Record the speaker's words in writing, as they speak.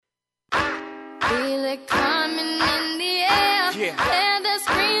Feel it coming in the air. Hear the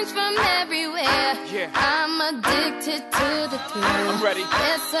screams from everywhere. I'm addicted to the thrill. I'm ready.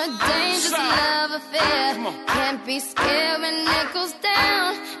 It's a dangerous love affair. Can't be scared when it goes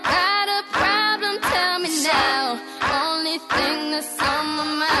down. Got a problem? Tell me now. Only thing that's on my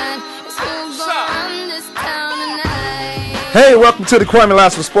mind is who's gonna run this town tonight. Hey, welcome to the Kwamie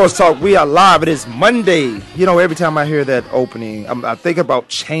Lassiter Sports Talk. We are live. It is Monday. You know, every time I hear that opening, I think about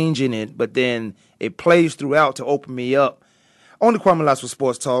changing it, but then it plays throughout to open me up on the Kwamie Lassiter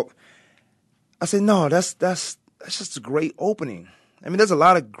Sports Talk. I say, no, that's just a great opening. I mean, there's a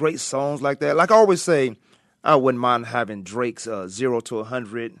lot of great songs like that. Like I always say, I wouldn't mind having Drake's 0 to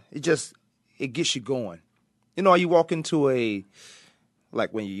 100. It gets you going. You know, you walk into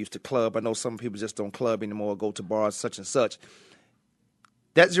like when you used to club. I know some people just don't club anymore, go to bars, such and such.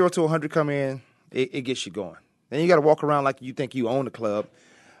 That 0 to 100 come in, it gets you going. Then you got to walk around like you think you own the club.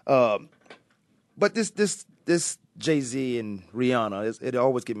 But this Jay-Z and Rihanna, it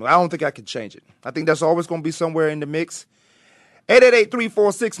always get me. I don't think I can change it. I think that's always going to be somewhere in the mix.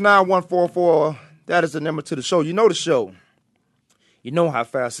 888-346-9144. That is the number to the show. You know the show. You know how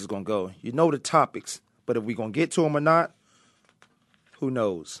fast it's going to go. You know the topics. But if we're going to get to them or not, who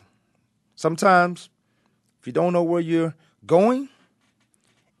knows? Sometimes, if you don't know where you're going,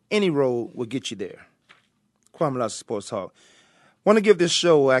 any road will get you there. Kwamie Lassiter Sports Talk. Want to give this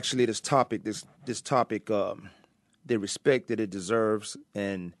show, actually, this topic, the respect that it deserves,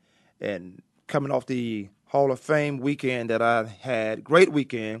 and coming off the Hall of Fame weekend that I had, great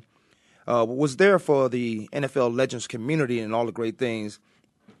weekend, was there for the NFL Legends community and all the great things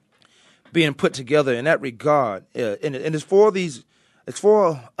being put together in that regard. And it's for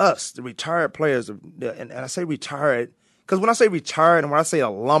us, the retired players, and I say retired, because when I say retired and when I say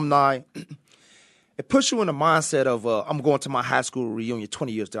alumni, it puts you in the mindset of I'm going to my high school reunion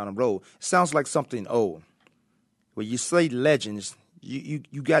 20 years down the road. It sounds like something old. When you say legends, you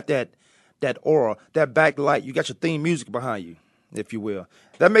got that aura, that backlight. You got your theme music behind you, if you will.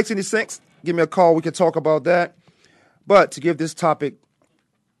 That makes any sense? Give me a call. We can talk about that. But to give this topic,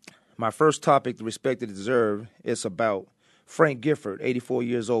 my first topic, the respect that it deserves, it's about Frank Gifford, 84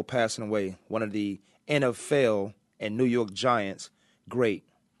 years old, passing away, one of the NFL and New York Giants great.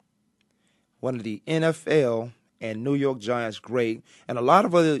 One of the NFL and New York Giants great, and a lot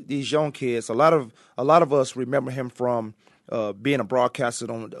of these young kids, a lot of us remember him from being a broadcaster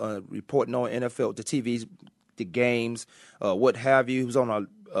on reporting on NFL, the TVs, the games, what have you. He was on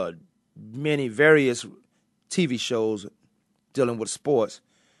many various TV shows dealing with sports.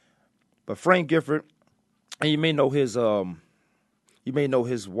 But Frank Gifford, and you may know his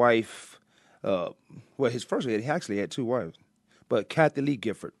wife. His first he actually had two wives, but Kathy Lee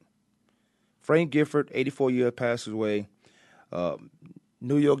Gifford. Frank Gifford, 84 years, passes away.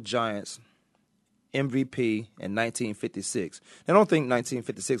 New York Giants MVP in 1956. I don't think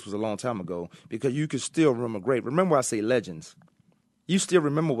 1956 was a long time ago because you can still remember great. Remember I say legends. You still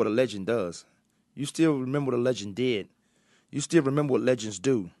remember what a legend does. You still remember what a legend did. You still remember what legends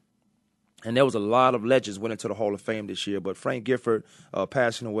do. And there was a lot of legends went into the Hall of Fame this year. But Frank Gifford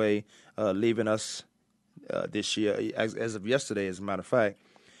passing away, leaving us this year, as of yesterday, as a matter of fact.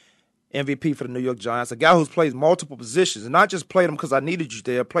 MVP for the New York Giants, a guy who's played multiple positions, and not just played them because I needed you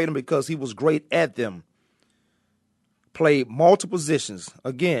there, played them because he was great at them. Played multiple positions,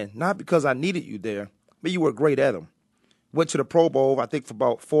 again, not because I needed you there, but you were great at them. Went to the Pro Bowl, I think, for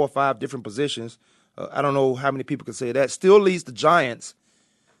about 4 or 5 different positions. I don't know how many people can say that. Still leads the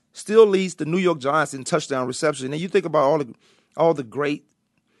New York Giants in touchdown reception. And you think about all the great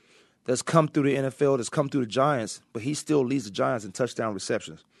that's come through the NFL, that's come through the Giants, but he still leads the Giants in touchdown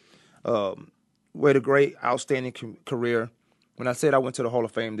receptions. Way to great, outstanding career. When I said I went to the Hall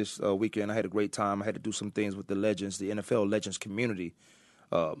of Fame this weekend, I had a great time. I had to do some things with the legends, the NFL legends community.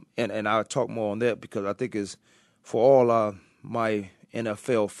 And I'll talk more on that because I think it's for all my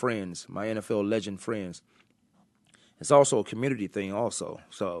NFL friends, my NFL legend friends. It's also a community thing also.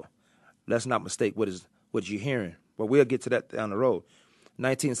 So let's not mistake what you're hearing. But we'll get to that down the road.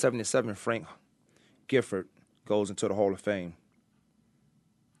 1977, Frank Gifford goes into the Hall of Fame.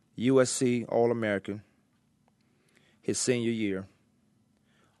 USC All-American, his senior year.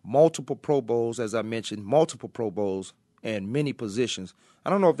 Multiple Pro Bowls, as I mentioned, multiple Pro Bowls and many positions. I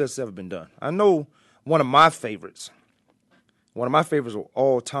don't know if that's ever been done. I know one of my favorites of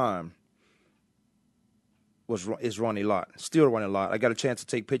all time is Ronnie Lott. Still Ronnie Lott. I got a chance to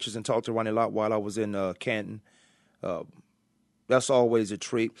take pictures and talk to Ronnie Lott while I was in Canton. That's always a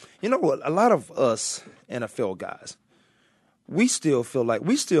treat. You know what? A lot of us NFL guys, we still feel like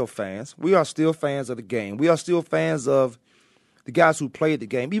we still fans. We are still fans of the game. We are still fans of the guys who played the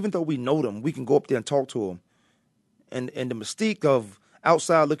game, even though we know them, we can go up there and talk to them. And the mystique of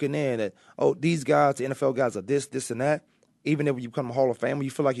outside looking in that, oh, these guys, the NFL guys are this, and that. Even if you become a Hall of Famer,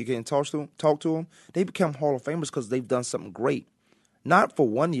 you feel like you're getting talk to them. They become Hall of Famers because they've done something great. Not for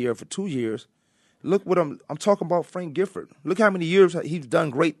 1 year, for 2 years. Look what I'm talking about Frank Gifford. Look how many years he's done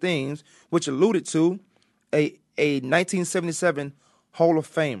great things, which alluded to a 1977 Hall of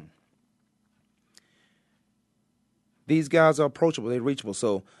Fame. These guys are approachable, they're reachable.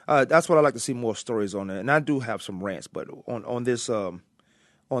 So that's what I like to see more stories on that. And I do have some rants, but on this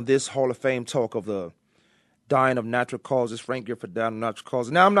Hall of Fame talk of the dying of natural causes, Frank Gifford dying of natural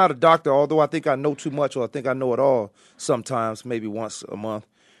causes. Now, I'm not a doctor, although I think I know too much, or I think I know it all sometimes, maybe once a month.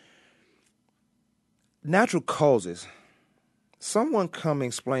 Natural causes. Someone come and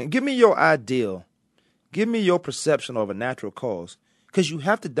explain. Give me your ideal. Give me your perception of a natural cause. Because you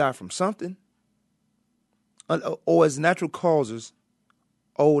have to die from something. Or as natural causes,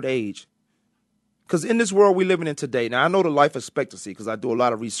 old age. Because in this world we're living in today, now I know the life expectancy because I do a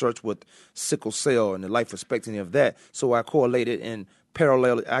lot of research with sickle cell and the life expectancy of that. So I correlate it and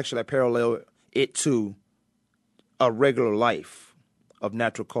I parallel it to a regular life of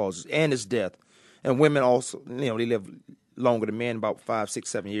natural causes and its death. And women also, they live longer than men, about 5, 6,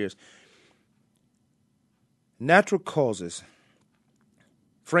 7 years. Natural causes.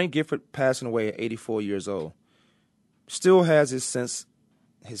 Frank Gifford passing away at 84 years old. Still has his sense,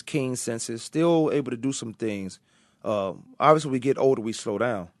 his keen senses, still able to do some things. Obviously, we get older, we slow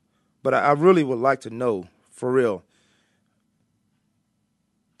down. But I really would like to know, for real,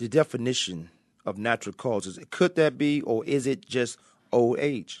 the definition of natural causes. Could that be, or is it just old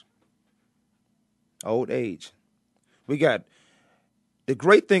age? Old age. We got the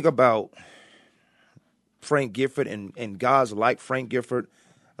great thing about Frank Gifford and guys like Frank Gifford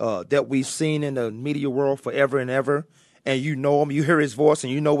that we've seen in the media world forever and ever. And you know him, you hear his voice,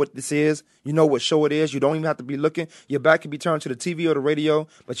 and you know what this is. You know what show it is. You don't even have to be looking. Your back can be turned to the TV or the radio,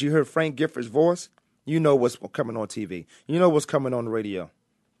 but you hear Frank Gifford's voice. You know what's coming on TV. You know what's coming on the radio.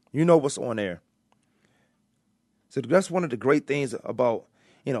 You know what's on air. So that's one of the great things about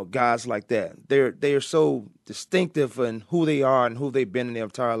guys like that. They're so distinctive in who they are and who they've been in their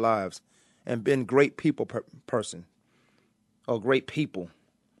entire lives, and been great people person, or great people,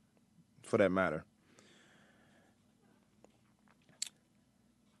 for that matter.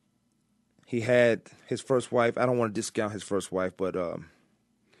 He had his first wife. I don't want to discount his first wife, but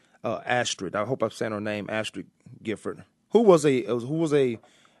Astrid. I hope I'm saying her name, Astrid Gifford, who was a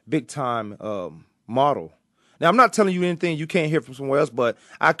big time model. Now, I'm not telling you anything you can't hear from somewhere else, but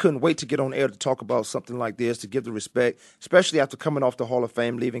I couldn't wait to get on air to talk about something like this, to give the respect, especially after coming off the Hall of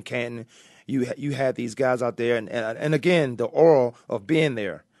Fame, leaving Canton. You had these guys out there, and again, the aura of being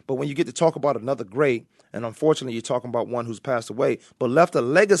there. But when you get to talk about another great, and unfortunately you're talking about one who's passed away, but left a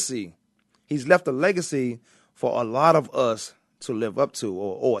legacy. He's left a legacy for a lot of us to live up to,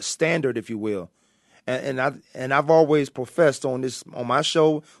 or a standard, if you will. And I've always professed on my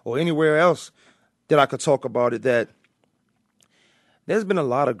show or anywhere else that I could talk about it, that there's been a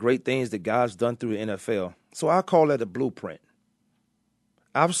lot of great things that guys done through the NFL. So I call that a blueprint.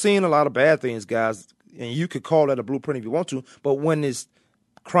 I've seen a lot of bad things, guys, and you could call that a blueprint if you want to, but when it's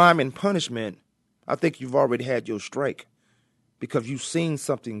crime and punishment, I think you've already had your strike, because you've seen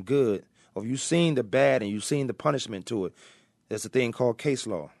something good, or you've seen the bad and you've seen the punishment to it. There's a thing called case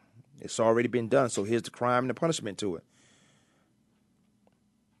law. It's already been done, so here's the crime and the punishment to it.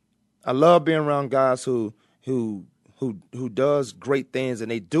 I love being around guys who does great things,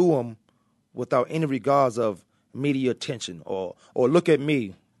 and they do them without any regards of media attention or look at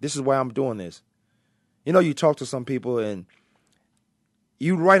me. This is why I'm doing this. You talk to some people and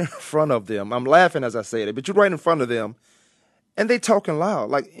you right in front of them. I'm laughing as I say it, but you're right in front of them, and they talking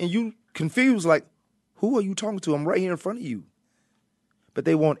loud, and you confused, who are you talking to? I'm right here in front of you. But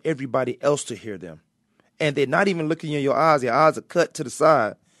they want everybody else to hear them. And they're not even looking in your eyes. Your eyes are cut to the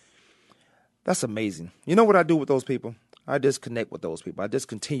side. That's amazing. You know what I do with those people? I disconnect with those people. I just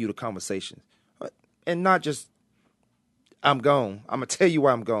continue the conversation. And not just, I'm gone. I'm going to tell you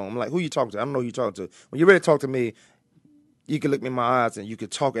why I'm gone. I'm like, who you talking to? I don't know who you talking to. When you're ready to talk to me, you can look me in my eyes and you can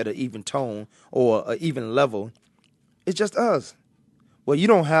talk at an even tone or an even level. It's just us. Well, you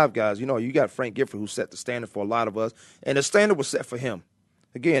don't have guys. You got Frank Gifford, who set the standard for a lot of us, and the standard was set for him.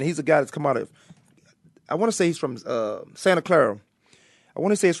 Again, he's a guy that's come out of, I want to say he's from Santa Clara. I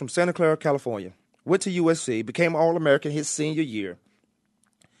want to say he's from Santa Clara, California. Went to USC, became All-American his senior year.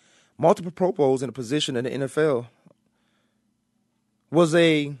 Multiple Pro Bowls in a position in the NFL. Was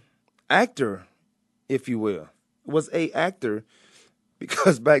a actor, if you will. Was a actor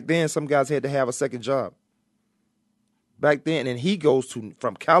because back then some guys had to have a second job. back then, and he goes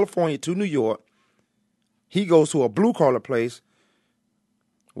from California to New York. He goes to a blue-collar place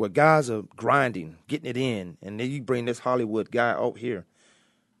where guys are grinding, getting it in, and then you bring this Hollywood guy out here.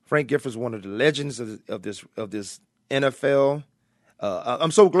 Frank Gifford's one of the legends of this NFL.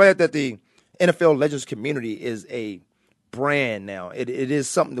 I'm so glad that the NFL Legends community is a brand now. It is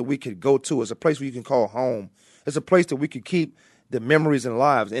something that we could go to. It's a place where you can call home. It's a place that we could keep the memories and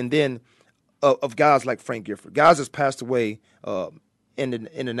lives. And then of guys like Frank Gifford, guys that's passed away in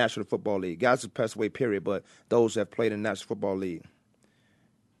the National Football League, guys that passed away, period, but those that have played in the National Football League.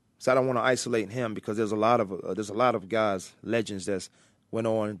 So I don't want to isolate him because there's a lot of guys, legends that's went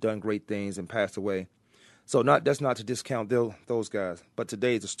on and done great things and passed away. So that's not to discount those guys. But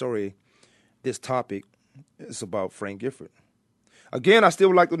today's the story, this topic, is about Frank Gifford. Again, I still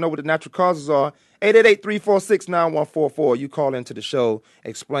would like to know what the natural causes are. 888-346-9144. You call into the show,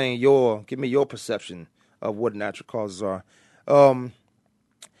 give me your perception of what natural causes are.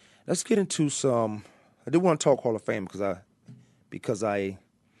 Let's get into some. I do want to talk Hall of Fame because I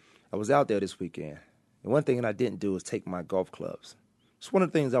was out there this weekend. And one thing I didn't do is take my golf clubs. It's one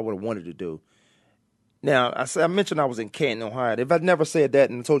of the things I would have wanted to do. Now, I mentioned I was in Canton, Ohio. If I'd never said that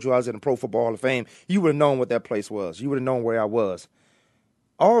and told you I was in the Pro Football Hall of Fame, you would have known what that place was. You would have known where I was.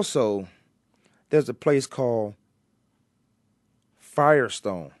 Also, there's a place called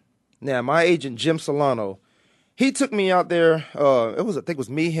Firestone. Now, my agent, Jim Solano, he took me out there. I think it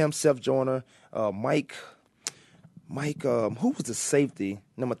was me, him, Seth Joyner, Mike, who was the safety?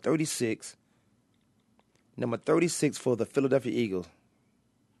 Number 36 for the Philadelphia Eagles.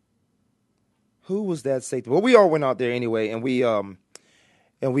 Who was that safety? Well, we all went out there anyway, and we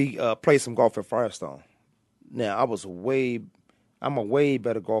played some golf at Firestone. Now, I'm a way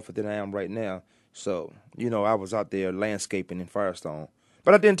better golfer than I am right now. So, I was out there landscaping in Firestone.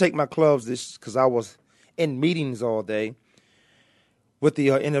 But I didn't take my clubs because I was in meetings all day with the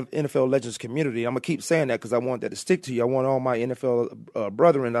NFL Legends community. I'm going to keep saying that because I want that to stick to you. I want all my NFL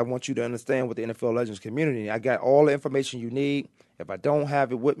brethren, I want you to understand what the NFL Legends community. I got all the information you need. If I don't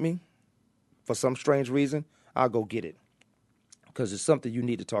have it with me, for some strange reason, I'll go get it because it's something you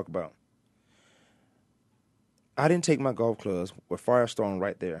need to talk about. I didn't take my golf clubs with Firestone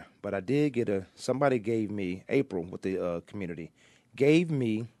right there, but I did somebody gave me, April with the community, gave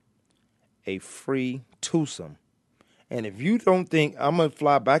me a free twosome. And if you don't think I'm going to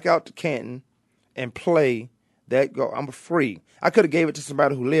fly back out to Canton and play that golf, I'm free. I could have gave it to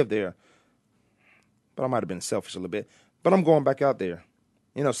somebody who lived there, but I might have been selfish a little bit. But I'm going back out there.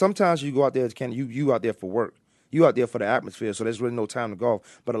 Sometimes you go out there to Canton, you out there for work. You out there for the atmosphere, so there's really no time to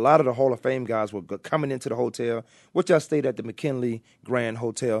golf. But a lot of the Hall of Fame guys were coming into the hotel, which I stayed at the McKinley Grand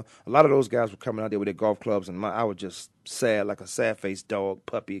Hotel. A lot of those guys were coming out there with their golf clubs, and I was just sad, like a sad-faced dog,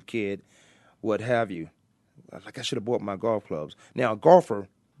 puppy, kid, what have you. Like I should have bought my golf clubs. Now, a golfer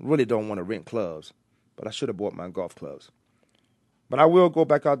really don't want to rent clubs, but I should have bought my golf clubs. But I will go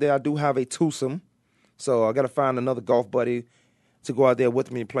back out there. I do have a twosome, so I got to find another golf buddy to go out there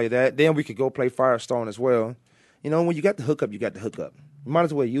with me and play that. Then we could go play Firestone as well. When you got the hookup, you got the hookup. You might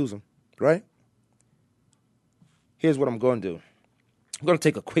as well use them, right? Here's what I'm going to do. I'm going to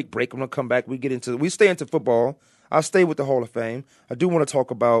take a quick break. I'm going to come back. We stay into football. I'll stay with the Hall of Fame. I do want to talk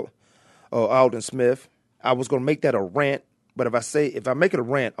about Alden Smith. I was going to make that a rant, but if I make it a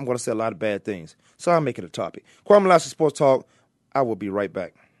rant, I'm going to say a lot of bad things. So I'll make it a topic. Kwamie Lassiter Sports Talk. I will be right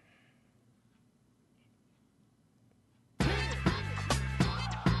back.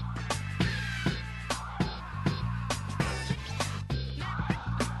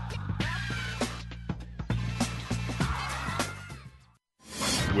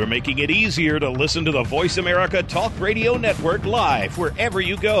 We're making it easier to listen to the Voice America Talk Radio Network live wherever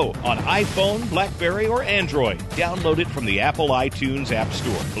you go on iPhone, BlackBerry, or Android. Download it from the Apple iTunes App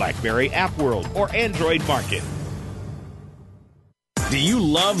Store, BlackBerry App World, or Android Market. Do you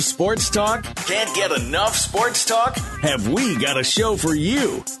love sports talk? Can't get enough sports talk? Have we got a show for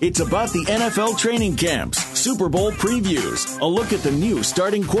you? It's about the NFL training camps, Super Bowl previews, a look at the new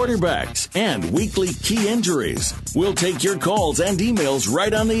starting quarterbacks, and weekly key injuries. We'll take your calls and emails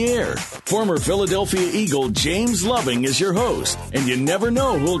right on the air. Former Philadelphia Eagle James Loving is your host, and you never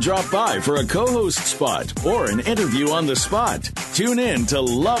know who'll drop by for a co-host spot or an interview on the spot. Tune in to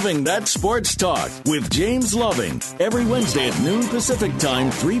Loving That Sports Talk with James Loving every Wednesday at noon Pacific Time,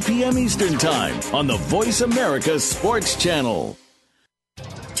 3 p.m. Eastern Time on the Voice America Sports Channel.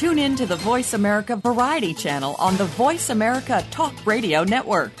 Tune in to the Voice America Variety channel on the Voice America Talk Radio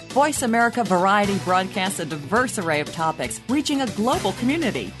Network. Voice America Variety broadcasts a diverse array of topics, reaching a global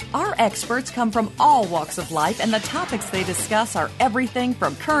community. Our experts come from all walks of life, and the topics they discuss are everything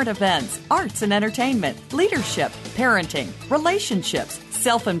from current events, arts and entertainment, leadership, parenting, relationships,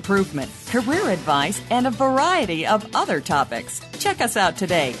 self-improvement, career advice, and a variety of other topics. Check us out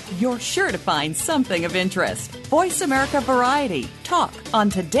today. You're sure to find something of interest. Voice America Variety. Talk on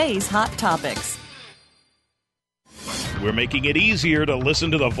today's hot topics. We're making it easier to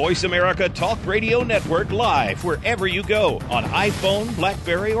listen to the Voice America Talk Radio Network live wherever you go on iPhone,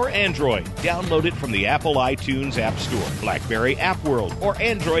 BlackBerry, or Android. Download it from the Apple iTunes App Store, BlackBerry App World, or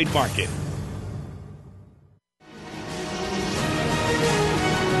Android Market.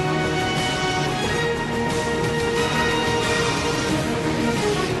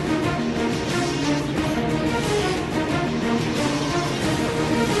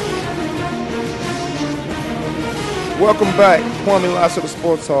 Welcome back, Kwamie, Lassiter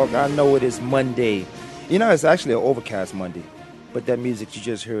Sports Talk. I know it is Monday. You know, it's actually an overcast Monday, but that music you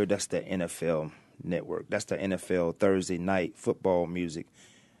just heard, that's the NFL Network. That's the NFL Thursday night football music.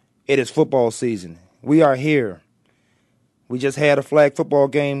 It is football season. We are here. We just had a flag football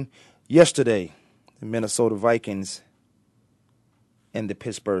game yesterday. The Minnesota Vikings and the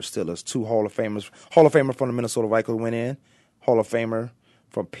Pittsburgh Steelers. Two Hall of Famers. Hall of Famer from the Minnesota Vikings went in. Hall of Famer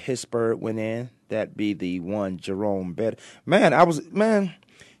from Pittsburgh went in. That be the one, Jerome Bettis.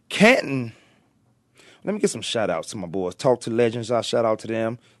 Canton. Let me get some shout-outs to my boys. Talk to Legends, I shout out to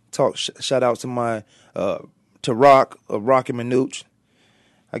them. Shout-out to my, to Rock, Rocky Minuch.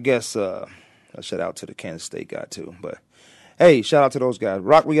 I guess a shout-out to the Kansas State guy, too. But, hey, shout-out to those guys.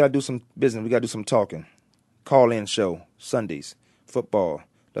 Rock, we got to do some business. We got to do some talking. Call-in show, Sundays, football.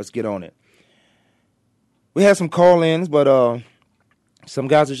 Let's get on it. We had some call-ins, but some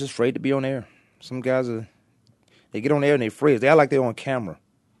guys are just afraid to be on air. Some guys they get on air and they're afraid. They act like they're on camera.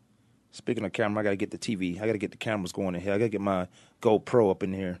 Speaking of camera, I got to get the TV. I got to get the cameras going in here. I got to get my GoPro up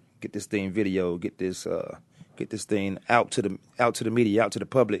in here. Get this thing video. Get this thing out to the media, out to the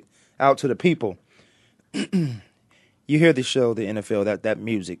public, out to the people. You hear the show, the NFL, that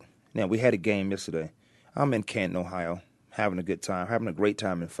music. Now, we had a game yesterday. I'm in Canton, Ohio, having a good time, having a great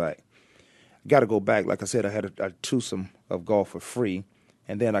time, in fact. Got to go back. Like I said, I had a twosome of golf for free,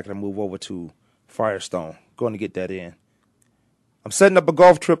 and then I can move over to Firestone. Going to get that in. I'm setting up a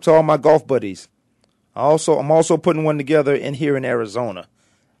golf trip to all my golf buddies. I'm also putting one together here in Arizona.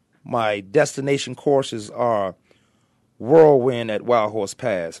 My destination courses are Whirlwind at Wild Horse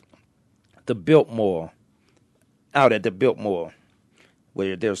Pass, the Biltmore, out at the Biltmore,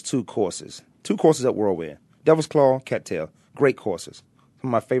 where there's two courses at Whirlwind. Devil's Claw, Cattail, great courses. Some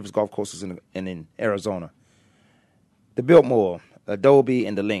of my favorite golf courses in Arizona. The Biltmore, Adobe,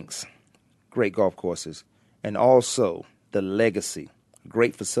 and the Links. Great golf courses. And also the Legacy.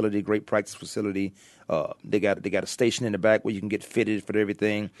 Great facility, great practice facility. They got a station in the back where you can get fitted for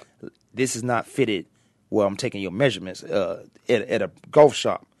everything. This is not fitted where I'm taking your measurements at a golf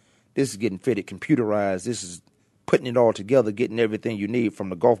shop. This is getting fitted, computerized. This is putting it all together, getting everything you need from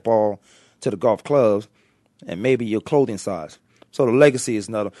the golf ball to the golf clubs and maybe your clothing size. So the Legacy is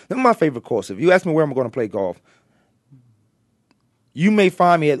another. This is my favorite course. If you ask me where I'm going to play golf, you may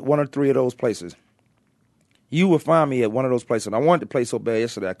find me at one or three of those places. You will find me at one of those places. And I wanted to play so bad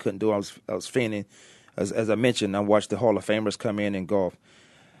yesterday I couldn't do it. I was fiending. As I mentioned, I watched the Hall of Famers come in golf.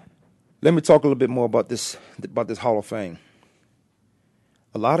 Let me talk a little bit more about this Hall of Fame.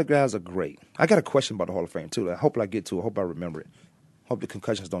 A lot of guys are great. I got a question about the Hall of Fame, too. I hope I get to it. I hope I remember it. Hope the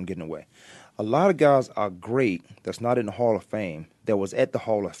concussions don't get in the way. A lot of guys are great that's not in the Hall of Fame, that was at the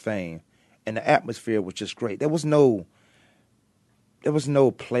Hall of Fame, and the atmosphere was just great. There was no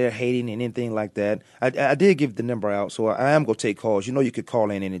player hating and anything like that. I did give the number out, so I am going to take calls. You know you could call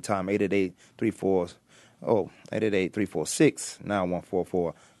in anytime,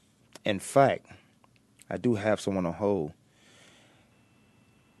 888-346-9144. In fact, I do have someone on hold.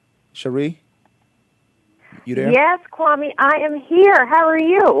 Cherie, you there? Yes, Kwamie, I am here. How are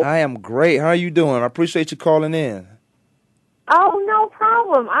you? I am great. How are you doing? I appreciate you calling in. Oh, no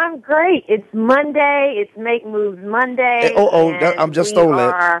problem. I'm great. It's Monday. It's Make Moves Monday. I just stole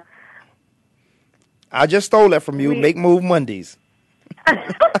that. I just stole that from you. Make Move Mondays.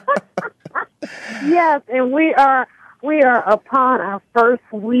 Yes, and we are upon our first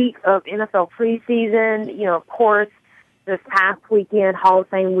week of NFL preseason. You know, of course, this past weekend, Hall of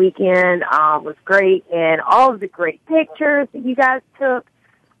Fame weekend, was great, and all of the great pictures that you guys took.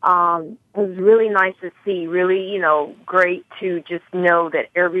 It was really nice to see, really, great to just know that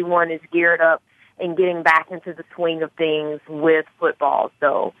everyone is geared up and getting back into the swing of things with football.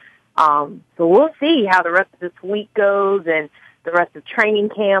 So we'll see how the rest of this week goes and the rest of training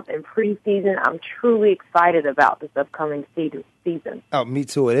camp and preseason. I'm truly excited about this upcoming season. Oh, me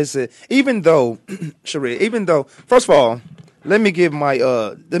too. Even though, Cherie, first of all, let me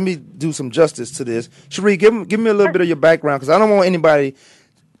do some justice to this. Cherie, give me a little bit of your background, because I don't want anybody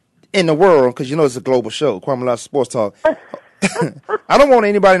in the world, because it's a global show, Kwamie Lassiter Sports Talk. I don't want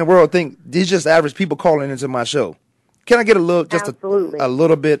anybody in the world to think these just average people calling into my show. Can I get a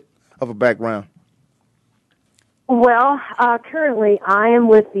little bit of a background? Well, currently I am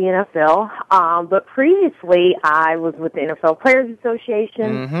with the NFL, but previously I was with the NFL Players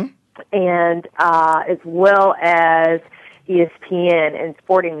Association, and as well as ESPN and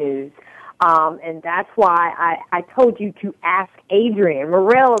Sporting News. And that's why I told you to ask Adrian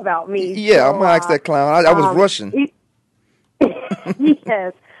Morrell about me. Yeah, so, I'm going to ask that clown. I was rushing.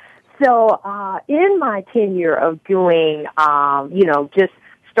 Yes. So in my tenure of doing, just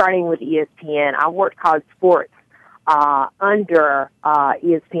starting with ESPN, I worked college sports under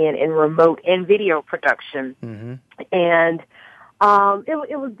ESPN in remote and video production. And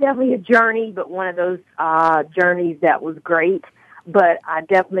it was definitely a journey, but one of those journeys that was great. But I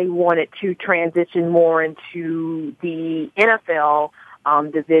definitely wanted to transition more into the NFL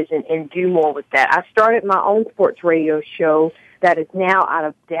division and do more with that. I started my own sports radio show that is now out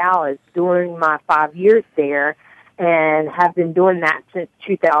of Dallas during my 5 years there, and have been doing that since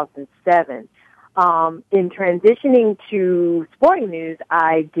 2007. In transitioning to Sporting News,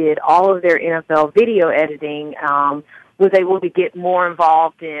 I did all of their NFL video editing, was able to get more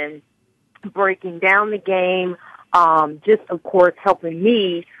involved in breaking down the game, just, of course, helping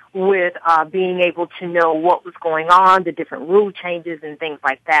me with being able to know what was going on, the different rule changes and things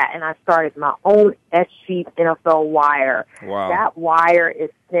like that. And I started my own S-Sheet NFL Wire. Wow. That wire is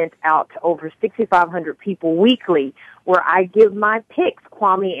sent out to over 6,500 people weekly, where I give my picks,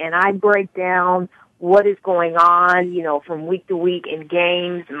 Kwamie, and I break down what is going on, from week to week in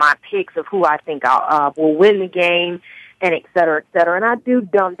games, my picks of who I think will win the game, and et cetera, et cetera. And I do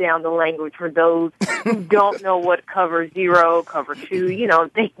dumb down the language for those who don't know what cover 0, cover 2,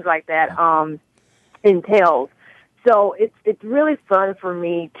 things like that entails. So it's really fun for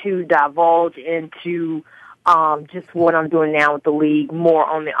me to divulge into just what I'm doing now with the league, more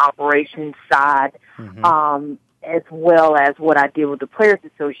on the operations side, as well as what I did with the Players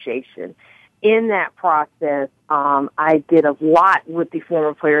Association. In that process, I did a lot with the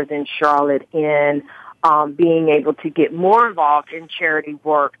former players in Charlotte in being able to get more involved in charity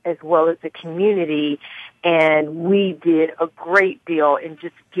work as well as the community. And we did a great deal in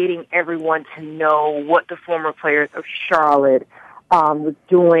just getting everyone to know what the former players of Charlotte was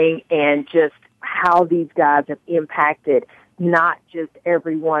doing, and just how these guys have impacted not just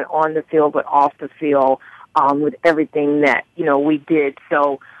everyone on the field, but off the field with everything that, we did.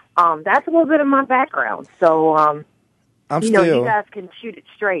 So that's a little bit of my background. So, you guys can shoot it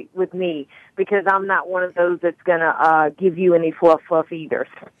straight with me, because I'm not one of those that's going to give you any fluff either.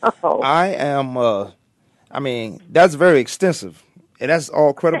 So. I am, that's very extensive, and that's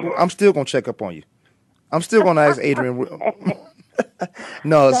all credible. I'm still going to check up on you. I'm still going to ask Adrian.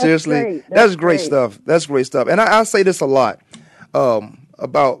 No, that's seriously, great. That's great stuff. That's great stuff. And I say this a lot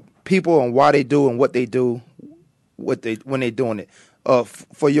about people and why they do and what they do, when they're doing it.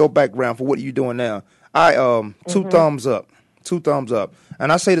 For your background, for what you're doing now, two thumbs up,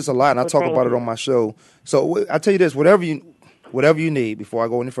 and I say this a lot, and I talk about it on my show. So I tell you this: whatever you need, before I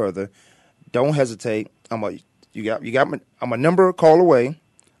go any further, don't hesitate. I'm a number call away.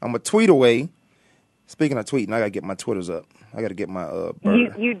 I'm a tweet away. Speaking of tweeting, I gotta get my Twitters up. I gotta get my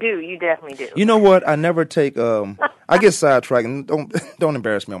You do. You definitely do. You know what? I never take. I get sidetracked, and don't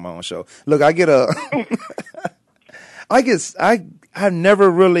embarrass me on my own show. Look, I get I never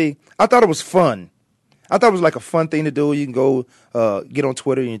really. I thought it was fun. I thought it was like a fun thing to do. You can go get on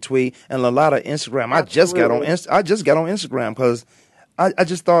Twitter and tweet, and a lot of Instagram. Absolutely. I just got on Instagram because I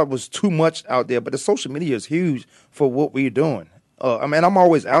just thought it was too much out there. But the social media is huge for what we're doing. I'm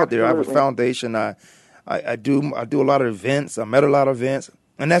always out there. I have a foundation. I do a lot of events. I met a lot of events,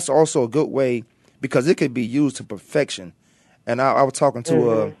 and that's also a good way because it could be used to perfection. And I was talking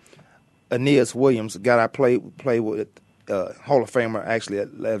to Aeneas Williams, a guy I played with. Hall of Famer, actually,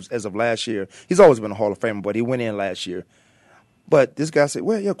 as of last year. He's always been a Hall of Famer, but he went in last year. But this guy said,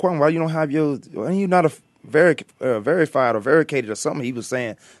 well, yeah, Kwamie, why you don't have you're not a verified or verificated or something he was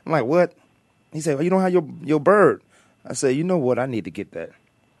saying. I'm like, what? He said, well, you don't have your bird. I said, you know what? I need to get that.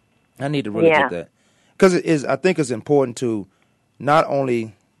 I need to really get that. Because I think it's important to not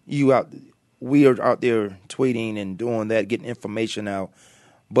only we are out there tweeting and doing that, getting information out,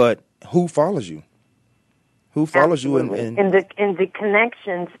 but who follows you? Who follows Absolutely. you? And the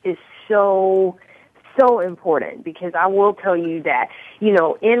connections is so important, because I will tell you that,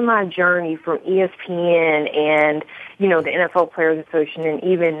 in my journey from ESPN and, the NFL Players Association, and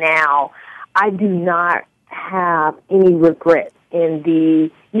even now, I do not have any regrets in the,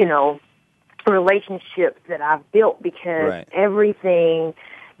 relationships that I've built, because everything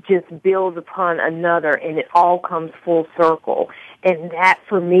just builds upon another, and it all comes full circle. And that,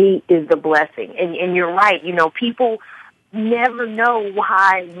 for me, is the blessing. And you're right, people never know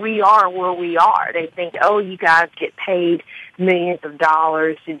why we are where we are. They think, oh, you guys get paid millions of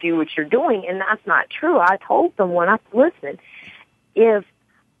dollars to do what you're doing, and that's not true. I told someone, listen, if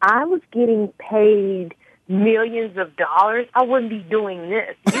I was getting paid millions of dollars, I wouldn't be doing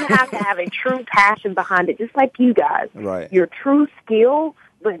this. You have to have a true passion behind it, just like you guys. Right. Your true skill,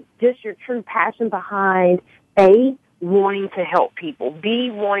 but just your true passion behind, wanting to help people, B,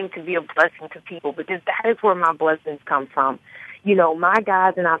 wanting to be a blessing to people, because that is where my blessings come from. My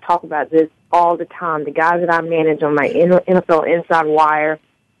guys, and I talk about this all the time, the guys that I manage on my NFL Inside Wire,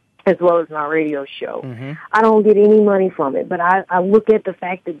 as well as my radio show. Mm-hmm. I don't get any money from it, but I look at the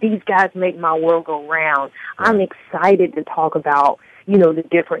fact that these guys make my world go round. Right. I'm excited to talk about, the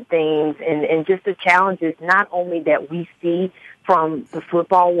different things and just the challenges, not only that we see from the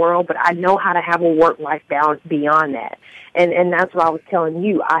football world, but I know how to have a work-life balance beyond that. And that's what I was telling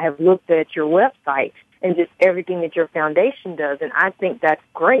you. I have looked at your website and just everything that your foundation does, and I think that's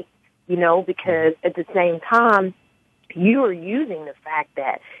great, because at the same time, you are using the fact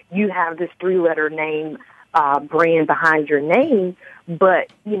that you have this 3-letter name brand behind your name,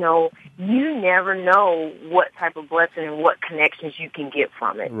 but, you never know what type of blessing and what connections you can get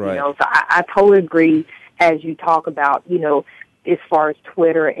from it. Right. So I totally agree as you talk about, as far as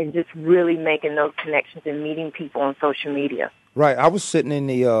Twitter and just really making those connections and meeting people on social media. Right. I was sitting in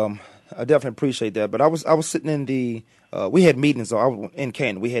the I definitely appreciate that, but I was sitting in the we had meetings. So I was in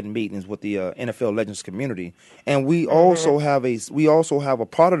Canton. We had meetings with the NFL Legends community, and we also have a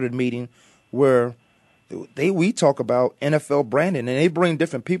part of the meeting where we talk about NFL branding, and they bring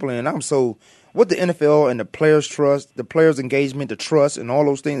different people in. And I'm so what the NFL and the players trust, the players engagement, the trust, and all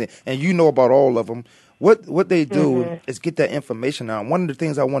those things, and about all of them. What they do is get that information out. One of the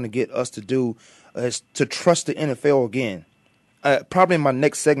things I want to get us to do is to trust the NFL again. Probably in my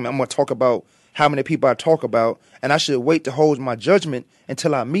next segment, I'm going to talk about how many people I talk about, and I should wait to hold my judgment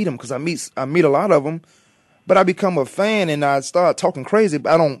until I meet them, because I meet a lot of them, but I become a fan and I start talking crazy,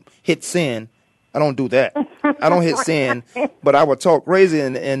 but I don't hit send. I don't do that. I don't hit send, but I would talk crazy,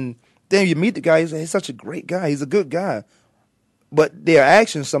 and then you meet the guy. He's such a great guy. He's a good guy, but their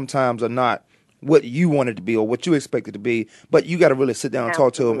actions sometimes are not what you want it to be or what you expect it to be, but you got to really sit down and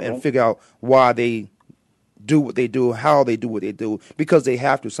talk to them and figure out why they do what they do, how they do what they do, because they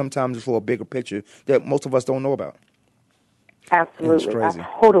have to. Sometimes it's for a bigger picture that most of us don't know about. Absolutely. I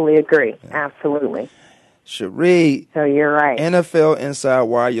totally agree. Yeah. Absolutely. Cherie. So you're right. NFL Inside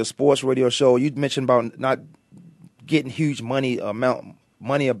Wire, your sports radio show. You mentioned about not getting huge money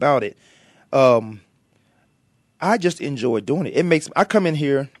about it. I just enjoy doing it. I come in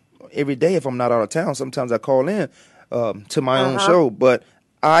here every day if I'm not out of town. Sometimes I call in to my own show, but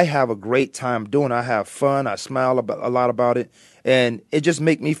I have a great time doing it. I have fun. I smile a lot about it, and it just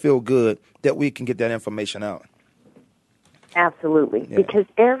makes me feel good that we can get that information out. Absolutely, because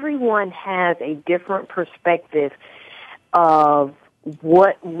everyone has a different perspective of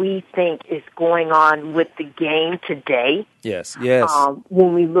what we think is going on with the game today. Yes.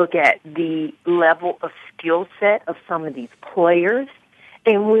 When we look at the level of skill set of some of these players,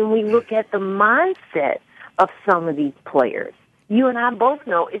 and when we look at the mindset of some of these players, you and I both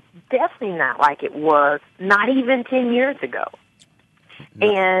know it's definitely not like it was not even 10 years ago. No.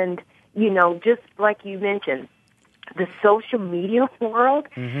 And, just like you mentioned, the social media world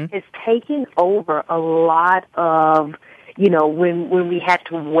has taken over a lot of, when we had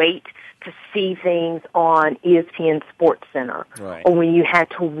to wait to see things on ESPN Sports Center, right, or when you had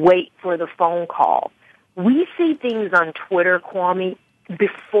to wait for the phone call. We see things on Twitter, Kwamie,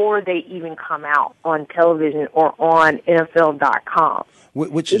 before they even come out on television or on NFL.com.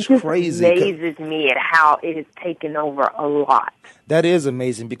 Which is crazy. It amazes me at how it has taken over a lot. That is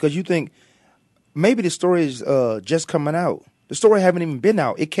amazing, because you think maybe the story is just coming out. The story haven't even been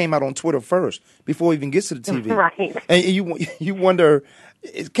out. It came out on Twitter first before it even gets to the TV. Right. And you wonder,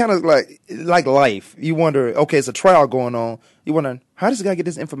 it's kind of like life. You wonder, okay, it's a trial going on. You wonder, how does this guy get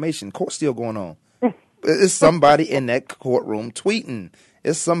this information? Court's still going on. It's somebody in that courtroom tweeting.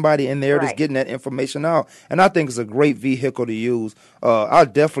 It's somebody in there that's getting that information out. And I think it's a great vehicle to use. I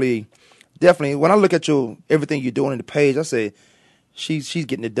definitely, when I look at everything you're doing in the page, I say, She's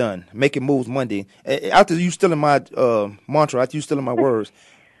getting it done. Making moves Monday. After you stealing my mantra, after you stealing my words,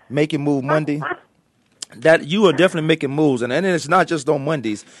 making move Monday. That you are definitely making moves, and it's not just on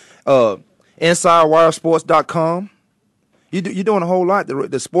Mondays. InsideWireSports.com. You're doing a whole lot.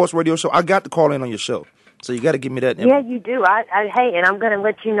 The sports radio show. I got to call in on your show, so you got to give me that. Yeah, you do. Hey, and I'm going to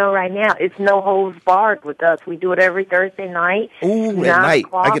let you know right now, it's no holds barred with us. We do it every Thursday night. Ooh, at night.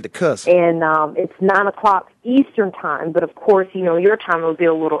 I get to cuss. And it's 9 o'clock Eastern time, but of course, your time will be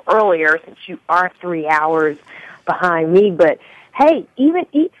a little earlier since you are 3 hours behind me. But hey,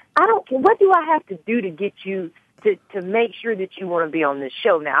 I don't care. What do I have to do to get you to make sure that you want to be on this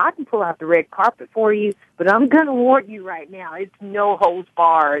show? Now, I can pull out the red carpet for you, but I'm going to warn you right now, it's no holds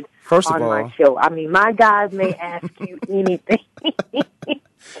barred on my show. I mean, my guys may ask you anything.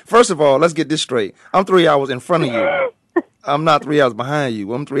 First of all, let's get this straight. I'm 3 hours in front of you. I'm not 3 hours behind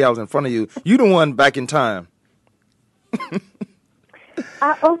you. I'm 3 hours in front of you. You the one back in time.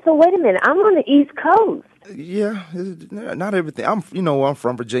 So wait a minute. I'm on the East Coast. Yeah, not everything. I'm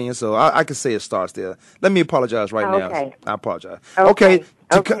from Virginia, so I can say it starts there. Let me apologize right now. I apologize. Okay.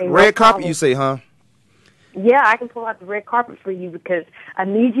 Red carpet, you say, huh? Yeah, I can pull out the red carpet for you because I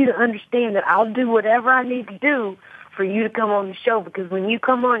need you to understand that I'll do whatever I need to do for you to come on the show, because when you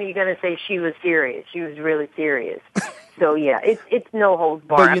come on, you're going to say she was serious. She was really serious. So, yeah, it's no holds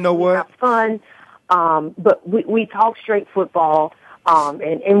barred. But you know what? We have fun, but we talk straight football.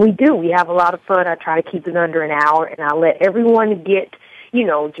 And we do. We have a lot of fun. I try to keep it under an hour, and I let everyone get,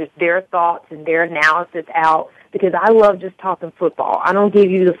 just their thoughts and their analysis out, because I love just talking football. I don't give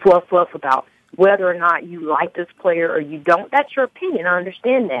you the fluff about whether or not you like this player or you don't. That's your opinion. I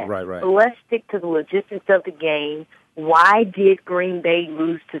understand that. Right. But let's stick to the logistics of the game. Why did Green Bay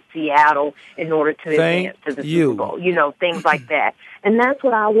lose to Seattle in order to advance to the Super Bowl? Things like that. And that's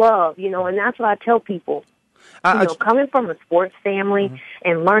what I love, and that's what I tell people. Coming from a sports family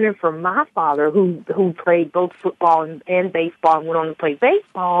and learning from my father, who played both football and baseball and went on to play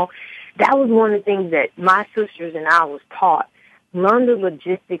baseball, that was one of the things that my sisters and I was taught. Learn the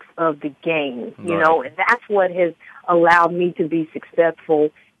logistics of the game, and that's what has allowed me to be successful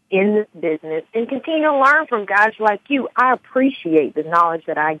in this business and continue to learn from guys like you. I appreciate the knowledge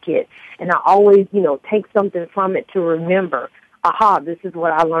that I get, and I always, take something from it to remember, this is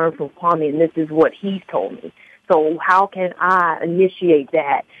what I learned from Kwamie, and this is what he's told me. So how can I initiate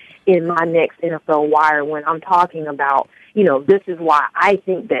that in my next NFL Wire when I'm talking about, this is why I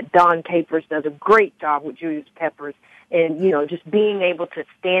think that Don Capers does a great job with Julius Peppers, and, just being able to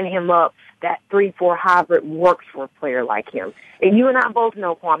stand him up, that 3-4 hybrid works for a player like him. And you and I both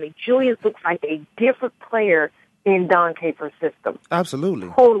know, Kwamie, Julius looks like a different player in Don Capers' system. Absolutely.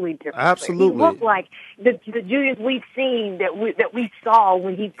 Totally different. Absolutely. He looked like the Julius we've seen that we saw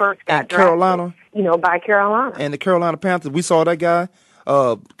when he first got drafted, Carolina. By Carolina. And the Carolina Panthers, we saw that guy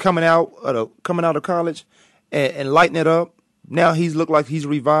coming out of college and lighting it up. Now he's looked like he's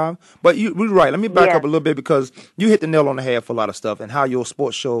revived. But you're right. Let me back up a little bit, because you hit the nail on the head for a lot of stuff and how your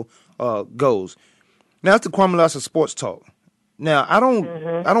sports show goes. Now it's the Kwamie Lassiter Sports Talk. Now I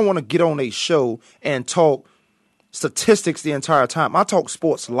don't want to get on a show and talk statistics the entire time. I talk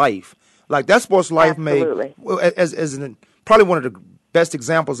sports life. Like that sports life Absolutely. Probably one of the best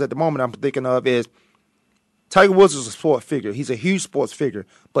examples at the moment I'm thinking of is Tiger Woods is a sports figure. He's a huge sports figure,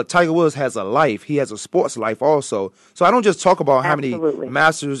 but Tiger Woods has a life. He has a sports life also. So I don't just talk about how many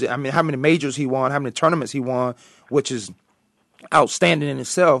Masters, how many majors he won, how many tournaments he won, which is outstanding in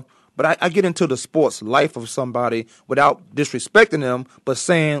itself. But I get into the sports life of somebody without disrespecting them, but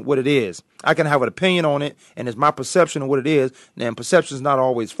saying what it is. I can have an opinion on it, and it's my perception of what it is, and perception is not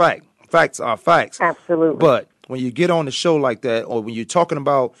always fact. Facts are facts. Absolutely. But when you get on the show like that, or when you're talking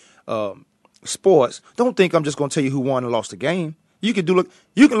about sports, don't think I'm just going to tell you who won and lost the game. You can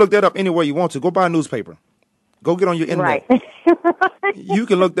look that up anywhere you want to. Go buy a newspaper. Go get on your internet. Right. You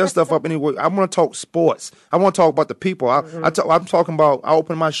can look that stuff up anywhere. I want to talk sports. I want to talk about the people. I'm talking about. I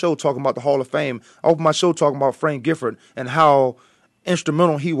open my show talking about the Hall of Fame. I open my show talking about Frank Gifford and how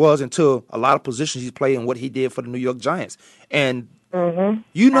instrumental he was into a lot of positions he's played and what he did for the New York Giants. And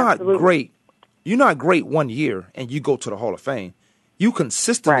you're not great. You're not great 1 year and you go to the Hall of Fame. You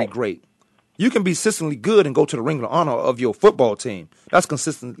consistently great. You can be consistently good and go to the Ring of Honor of your football team. That's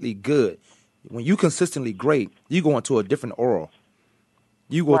consistently good. When you consistently great, you go into a different aura.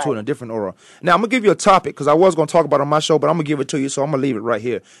 You go to a different aura. Now, I'm going to give you a topic because I was going to talk about it on my show, but I'm going to give it to you, so I'm going to leave it right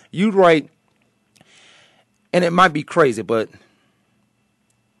here. You write, and it might be crazy, but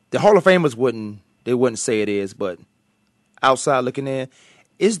the Hall of Famers wouldn't say it is, but outside looking in,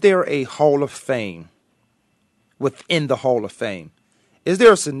 is there a Hall of Fame within the Hall of Fame? Is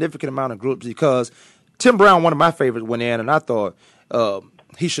there a significant amount of groups? Because Tim Brown, one of my favorites, went in, and I thought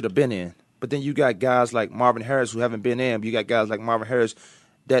he should have been in. But then you got guys like Marvin Harris who haven't been in. You got guys like Marvin Harris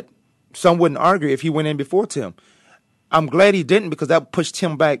that some wouldn't argue if he went in before Tim. I'm glad he didn't because that pushed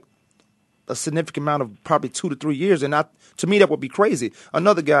Tim back a significant amount of probably 2 to 3 years. And to me, that would be crazy.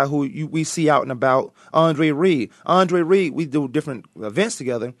 Another guy who we see out and about, Andre Reed. Andre Reed, we do different events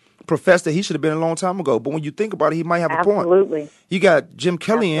together, professed that he should have been a long time ago. But when you think about it, he might have a point. Absolutely. You got Jim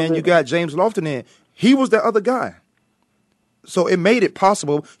Kelly in. You got James Lofton in. He was the other guy. So it made it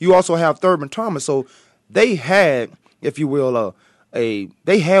possible. You also have Thurman Thomas. So they had, if you will, they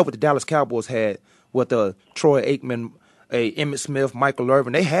had what the Dallas Cowboys had with Troy Aikman, Emmitt Smith, Michael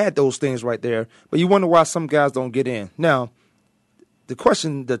Irvin. They had those things right there. But you wonder why some guys don't get in. Now,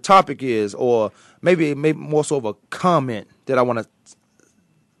 the topic is, or maybe more so of a comment that I want to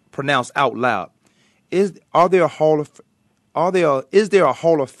pronounce out loud. Is there a Hall of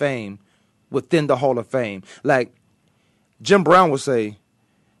Fame within the Hall of Fame? Like Jim Brown would say,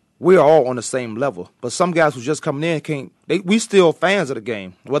 we're all on the same level. But some guys who just coming in we still fans of the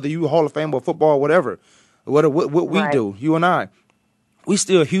game, whether you Hall of Fame or football or whatever. What we Right. do, you and I, we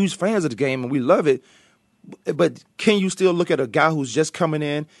still huge fans of the game and we love it. But can you still look at a guy who's just coming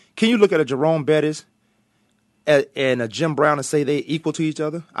in? Can you look at a Jerome Bettis and a Jim Brown and say they're equal to each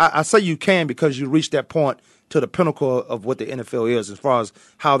other? I say you can because you reach that point to the pinnacle of what the NFL is as far as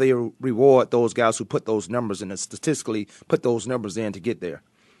how they reward those guys who put those numbers in and statistically put those numbers in to get there.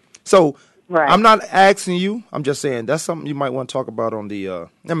 So Right. I'm not asking you. I'm just saying that's something you might want to talk about on the I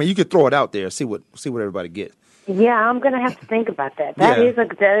mean, you could throw it out there, see what everybody gets. Yeah, I'm going to have to think about that. That is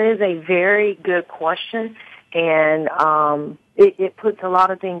a very good question, and it puts a lot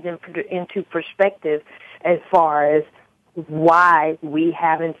of things into perspective as far as why we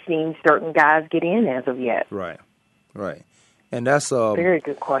haven't seen certain guys get in as of yet. Right. And that's Very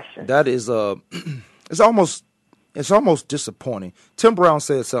good question. That is it's almost disappointing. Tim Brown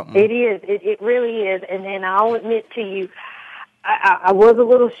said something. It is. It really is. And then I'll admit to you, I was a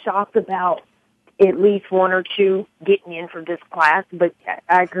little shocked about at least one or two getting in for this class, but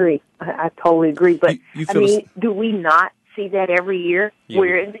I agree. I totally agree. But, do we not see that every year? Yeah.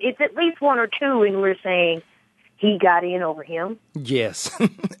 Where it's at least one or two, and we're saying he got in over him? Yes.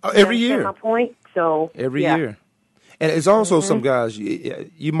 Every You year. understand my point? So, Every yeah. year. And it's also some guys,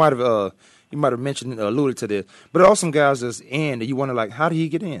 you might have mentioned, alluded to this, but also some guys that's in that you wonder, like, how did he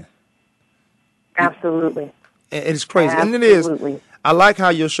get in? Absolutely. And it's crazy. Absolutely. And it is, I like how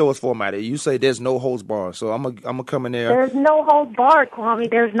your show is formatted. You say there's no holds bar, so I'm gonna come in there. There's no holds barred,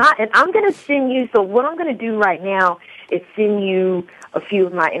 Kwamie. There's not. And I'm going to send you, so what I'm going to do right now is send you a few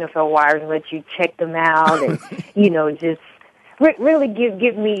of my NFL wires and let you check them out and, just really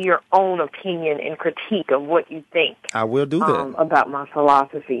give me your own opinion and critique of what you think. I will do that. About my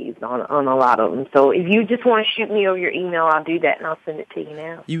philosophies on a lot of them. So if you just want to shoot me over your email, I'll do that, and I'll send it to you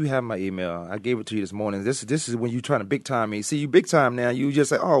now. You have my email. I gave it to you this morning. This is when you're trying to big time me. See, you big time now. You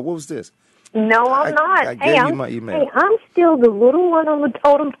just say, oh, what was this? No, I'm not. I gave you my email. Hey, I'm still the little one on the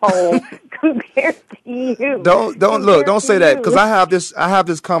totem pole compared to you. Don't say that, because I have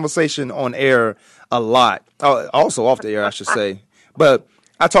this conversation on air a lot. Also off the air, I should say. But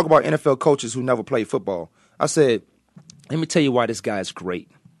I talk about NFL coaches who never played football. I said, let me tell you why this guy is great.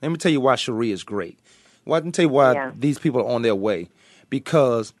 Let me tell you why Cherie is great. Let me tell you why these people are on their way.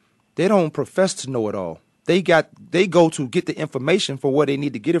 Because they don't profess to know it all. They go to get the information for where they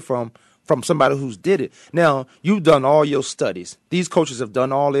need to get it from somebody who's did it. Now, you've done all your studies. These coaches have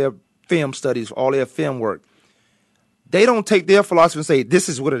done all their film studies, all their film work. They don't take their philosophy and say, this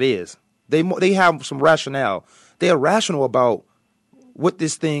is what it is. They have some rationale. They are rational about what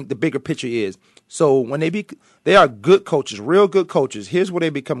this thing, the bigger picture is. So when they are good coaches, real good coaches. Here's where they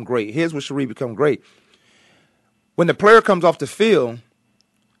become great. Here's where Cherie become great. When the player comes off the field,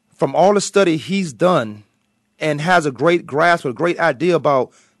 from all the study he's done and has a great grasp, a great idea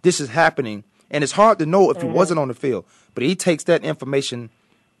about this is happening, and it's hard to know if he wasn't on the field, but he takes that information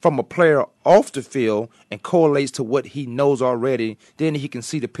from a player off the field and correlates to what he knows already. Then he can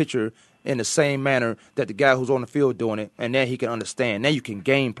see the picture in the same manner that the guy who's on the field doing it, and then he can understand. Now you can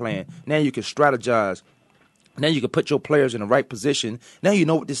game plan. Now you can strategize. Now you can put your players in the right position. Now you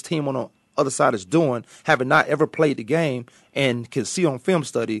know what this team on the other side is doing, having not ever played the game, and can see on film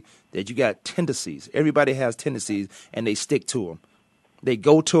study that you got tendencies. Everybody has tendencies, and they stick to them. They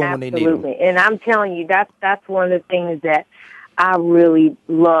go to them when they need them. Absolutely. And I'm telling you, that's one of the things that I really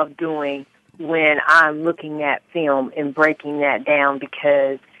love doing when I'm looking at film and breaking that down,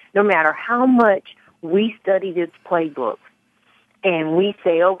 because no matter how much we study this playbook and we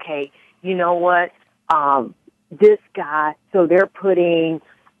say, okay, you know what, this guy, so they're putting,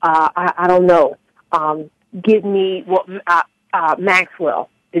 I don't know, give me what Maxwell,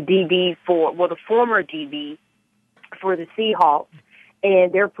 the former DB for the Seahawks,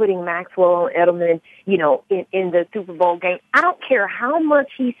 and they're putting Maxwell and Edelman, in the Super Bowl game. I don't care how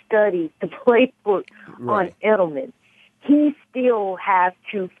much he studies the playbook on Edelman. He still has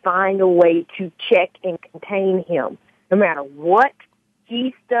to find a way to check and contain him. No matter what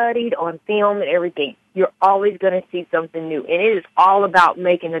he studied on film and everything, you're always going to see something new. And it is all about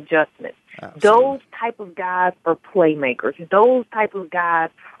making adjustments. Absolutely. Those type of guys are playmakers. Those type of guys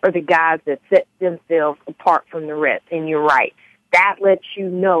are the guys that set themselves apart from the rest. And you're right. That lets you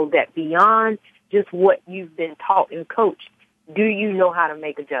know that beyond just what you've been taught and coached, do you know how to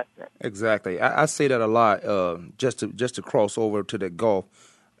make adjustments? Exactly. I say that a lot. Just to cross over to the golf,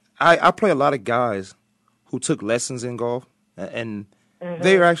 I play a lot of guys who took lessons in golf, and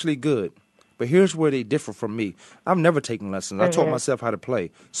they're actually good. But here's where they differ from me. I've never taken lessons. I taught myself how to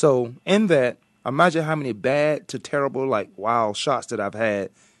play. So in that, imagine how many bad to terrible, wild shots that I've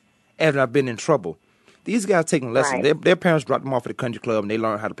had, and I've been in trouble. These guys taking lessons. Right. Their parents dropped them off at the country club, and they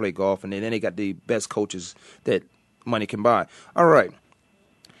learned how to play golf, and then they got the best coaches that money can buy. All right.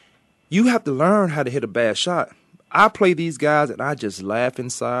 You have to learn how to hit a bad shot. I play these guys, and I just laugh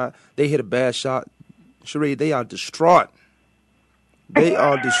inside. They hit a bad shot. Sheree, they are distraught. They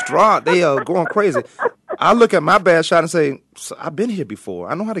are distraught. They are going crazy. I look at my bad shot and say, I've been here before.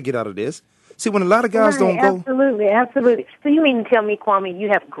 I know how to get out of this. See, when a lot of guys don't go. Absolutely. So you mean to tell me, Kwamie, you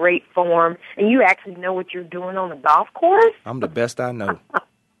have great form and you actually know what you're doing on the golf course? I'm the best I know.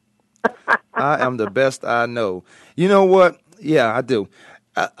 I am the best I know. You know what? Yeah, I do.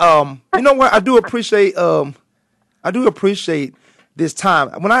 You know what? I do appreciate this time.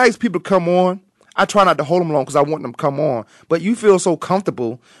 When I ask people to come on, I try not to hold them long because I want them to come on. But you feel so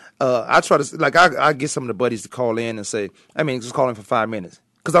comfortable. I try to, I get some of the buddies to call in and say, just call in for 5 minutes.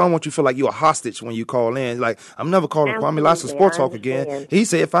 Because I don't want you to feel like you're a hostage when you call in. Like, I'm never calling Kwamie Lassiter Sports Talk again. He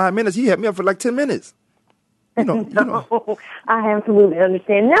said 5 minutes. He had me up for 10 minutes. No, I absolutely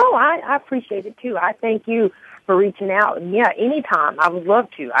understand. No, I appreciate it too. I thank you for reaching out. And yeah, anytime I would love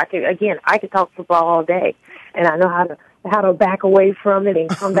to. I could talk football all day, and I know how to back away from it and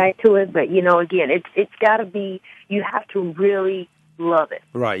come back to it. But again, it's got to be. You have to really love it.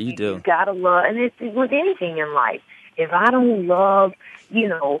 Right, you do. You got to love, and it's with anything in life. If I don't love,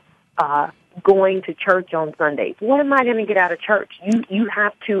 going to church on Sundays, what am I going to get out of church? You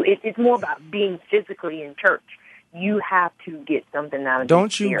have to. It's more about being physically in church. You have to get something out of it.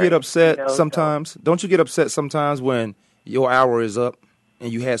 Don't you get upset sometimes? Don't you get upset sometimes when your hour is up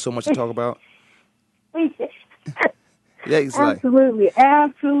and you had so much to talk about? Yeah,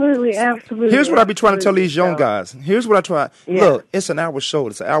 absolutely. Here's what I be trying to tell these young guys. Here's what I try. Yeah. Look, it's an hour show.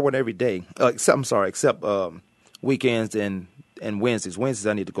 It's an hour every day. Except weekends and Wednesdays. Wednesdays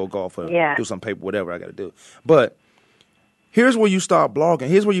I need to go golf or do some paper, whatever I got to do. But here's where you start blogging.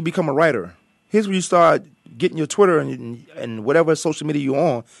 Here's where you become a writer. Here's where you start getting your Twitter and whatever social media you're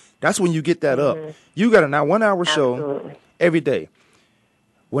on. That's when you get that up. You got a 1 hour show every day.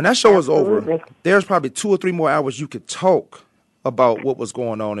 When that show is over, there's probably 2 or 3 more hours you could talk about what was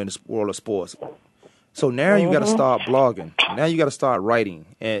going on in the world of sports. So now you got to start blogging. Now you got to start writing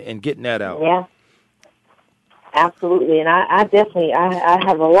and getting that out. Yeah. Absolutely, and I definitely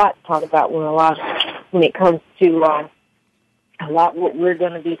have a lot to talk about when it comes to a lot what we're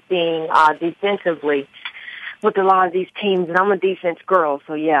going to be seeing defensively with a lot of these teams. And I'm a defense girl,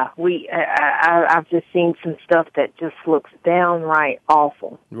 so yeah, I've just seen some stuff that just looks downright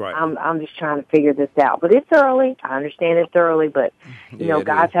awful. Right. I'm just trying to figure this out, but it's early. I understand it's early, but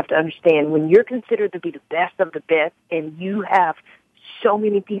guys have to understand when you're considered to be the best of the best, and you have so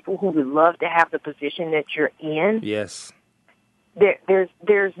many people who would love to have the position that you're in. Yes.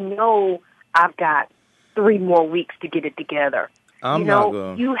 There's no, I've got 3 more weeks to get it together.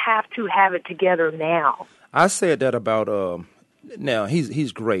 You have to have it together now. I said that about, now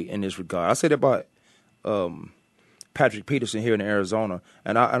he's great in this regard. I said that about Patrick Peterson here in Arizona,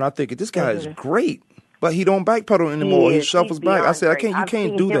 and I think this guy is great. But he don't backpedal anymore. He shuffles back. I said, you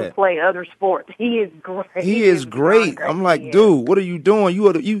can't do that. Play other sports. He is great. He is great. I'm like, dude, what are you doing?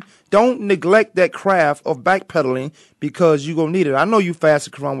 You don't neglect that craft of backpedaling because you're gonna need it. I know you fast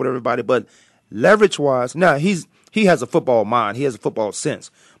and can run with everybody, but leverage wise, now he has a football mind. He has a football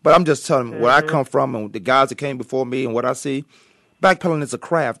sense. But I'm just telling him where I come from and the guys that came before me and what I see. Backpedaling is a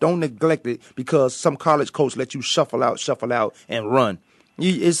craft. Don't neglect it because some college coach let you shuffle out, and run.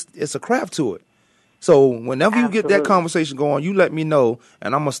 It's a craft to it. So whenever you get that conversation going, you let me know,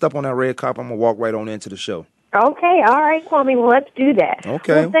 and I'm going to step on that red carpet. I'm going to walk right on into the show. Okay, all right, Kwamie. Well, let's do that.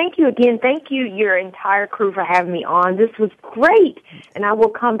 Okay. Well, thank you again. Thank you, your entire crew, for having me on. This was great, and I will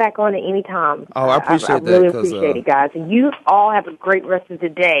come back on at any time. Oh, I appreciate that. I really appreciate it, guys. And you all have a great rest of the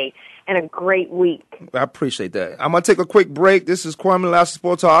day and a great week. I appreciate that. I'm gonna take a quick break. This is Kwamie, Lassiter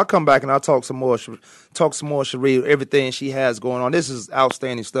Sports Talk. I'll come back and I'll talk some more. Cherie, everything she has going on. This is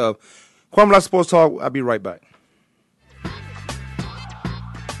outstanding stuff. Kwamie, Lassiter Sports Talk. I'll be right back.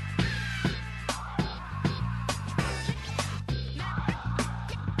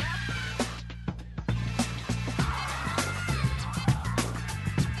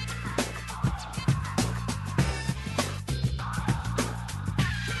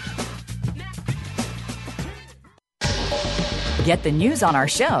 Get the news on our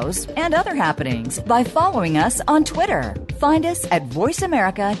shows and other happenings by following us on Twitter. Find us at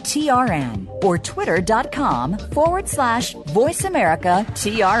VoiceAmericaTRN or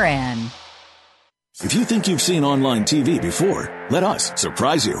twitter.com/VoiceAmericaTRN. If you think you've seen online TV before, let us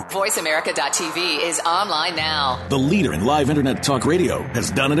surprise you. VoiceAmerica.tv is online now. The leader in live internet talk radio has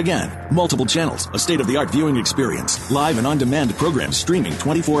done it again. Multiple channels, a state-of-the-art viewing experience, live and on-demand programs streaming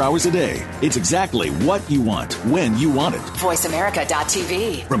 24 hours a day. It's exactly what you want, when you want it.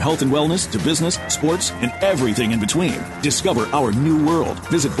 VoiceAmerica.tv. From health and wellness to business, sports, and everything in between. Discover our new world.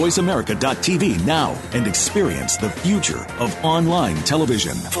 Visit VoiceAmerica.tv now and experience the future of online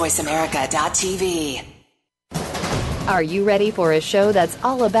television. VoiceAmerica.tv. Are you ready for a show that's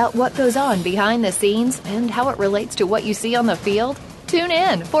all about what goes on behind the scenes and how it relates to what you see on the field? Tune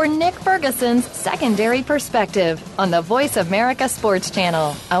in for Nick Ferguson's Secondary Perspective on the Voice America Sports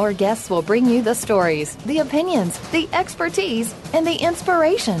Channel. Our guests will bring you the stories, the opinions, the expertise, and the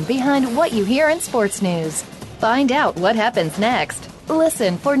inspiration behind what you hear in sports news. Find out what happens next.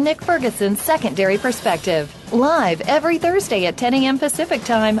 Listen for Nick Ferguson's Secondary Perspective, live every Thursday at 10 a.m. Pacific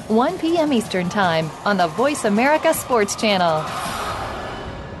Time, 1 p.m. Eastern Time on the Voice America Sports Channel.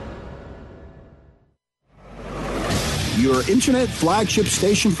 Your internet flagship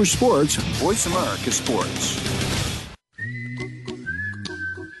station for sports, Voice America Sports.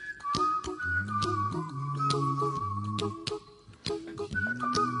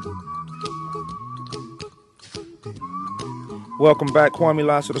 Welcome back, Kwamie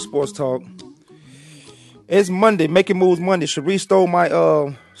Lassiter Sports Talk. It's Monday, Making Moves Monday. Cherie stole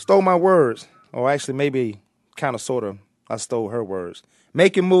my words, or actually, maybe kind of, sort of, I stole her words.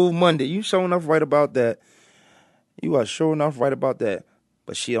 Making Move Monday. You sure enough right about that. You are sure enough right about that.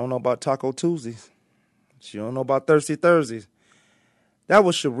 But she don't know about Taco Tuesdays. She don't know about Thirsty Thursdays. That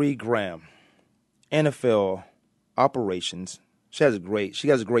was Cherie Graham, NFL operations. She has a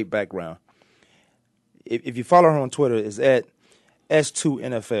great background. If you follow her on Twitter, it's at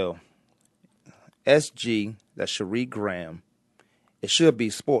S2NFL. SG, that's Cherie Graham. It should be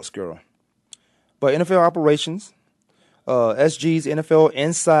Sports Girl. But NFL operations, SG's NFL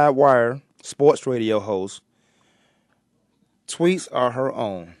Inside Wire sports radio host. Tweets are her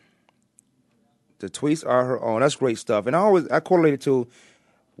own. The tweets are her own. That's great stuff. And I correlate it to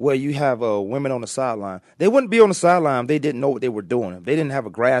where you have women on the sideline. They wouldn't be on the sideline if they didn't know what they were doing. If they didn't have a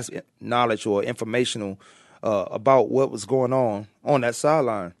grasp knowledge or informational about what was going on that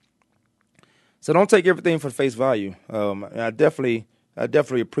sideline. So don't take everything for face value. I definitely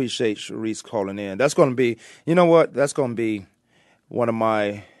appreciate Cherie's calling in. That's going to be, you know what? That's going to be one of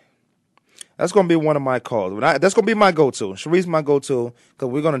my calls. That's going to be my go-to. Cherie's my go-to because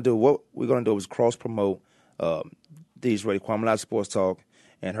what we're going to do is cross-promote these radio, Kwamie Lassiter Sports Talk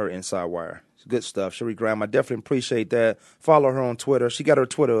and her Inside Wire. It's good stuff. Cherie Graham, I definitely appreciate that. Follow her on Twitter. She got her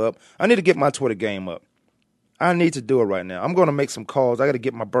Twitter up. I need to get my Twitter game up. I need to do it right now. I'm going to make some calls. I got to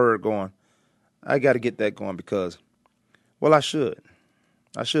get my bird going. I got to get that going because, well, I should.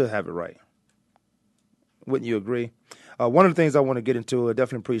 I should have it right. Wouldn't you agree? One of the things I want to get into, I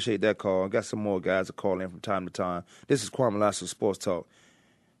definitely appreciate that call. I got some more guys that call in from time to time. This is Kwamie Lassiter Sports Talk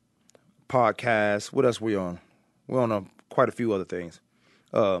podcast. What else we on? We're on quite a few other things.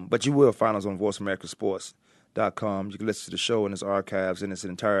 But you will find us on VoiceAmericaSports.com. You can listen to the show in its archives in its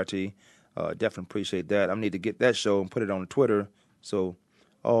entirety. Definitely appreciate that. I need to get that show and put it on Twitter. So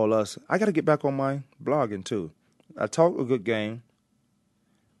all us, I got to get back on my blogging too. I talk a good game.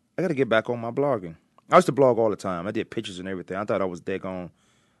 I got to get back on my blogging. I used to blog all the time. I did pictures and everything. I thought I was daggone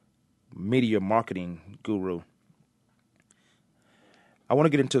media marketing guru. I want to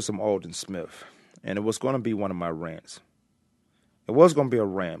get into some Alden Smith, and it was going to be one of my rants. It was going to be a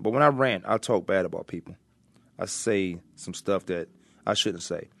rant, but when I rant, I talk bad about people. I say some stuff that I shouldn't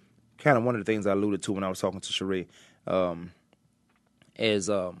say. Kind of one of the things I alluded to when I was talking to Cherie is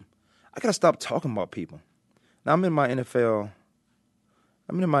I got to stop talking about people. Now, I'm in my NFL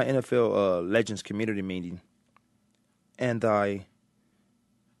Legends community meeting and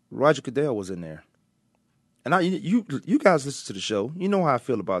Roger Goodell was in there. And you guys listen to the show. You know how I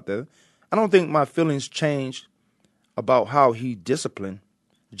feel about that. I don't think my feelings changed about how he disciplined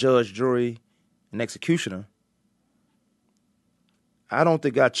judge, jury, and executioner. I don't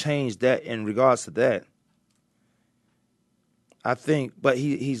think I changed that in regards to that. I think, but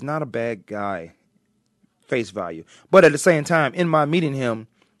he's not a bad guy, face value. But at the same time, in my meeting him,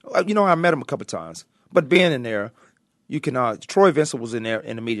 I met him a couple times. But being in there, you can. Troy Vincent was in there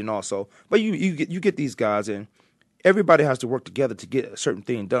in the meeting also. But you get these guys in. Everybody has to work together to get a certain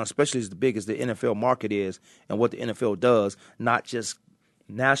thing done, especially as big as the NFL market is and what the NFL does, not just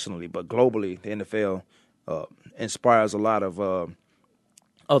nationally but globally. The NFL inspires a lot of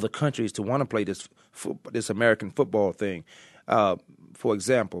other countries to want to play this American football thing. For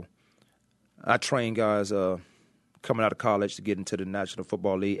example, I train guys coming out of college to get into the National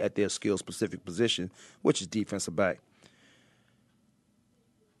Football League at their skill-specific position, which is defensive back.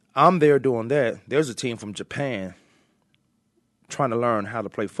 I'm there doing that. There's a team from Japan trying to learn how to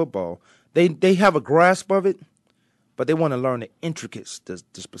play football. They have a grasp of it, but they want to learn the intricacies,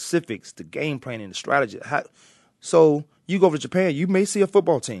 the specifics, the game planning, the strategy. So you go to Japan, you may see a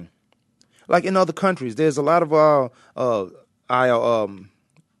football team. Like in other countries, there's a lot of our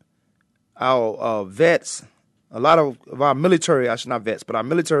vets, a lot of our military, not vets, but our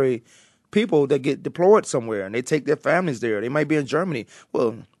military people that get deployed somewhere and they take their families there. They might be in Germany.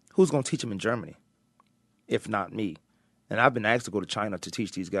 Well, who's going to teach them in Germany if not me? And I've been asked to go to China to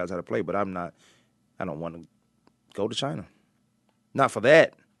teach these guys how to play, but I don't want to go to China. Not for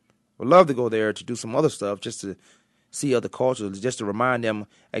that. I'd love to go there to do some other stuff, just to see other cultures, just to remind them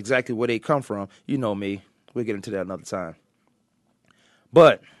exactly where they come from. You know me. We'll get into that another time.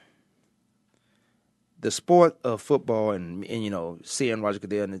 But the sport of football and seeing Roger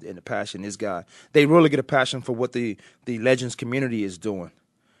Goodell and the passion, this guy, they really get a passion for what the Legends community is doing.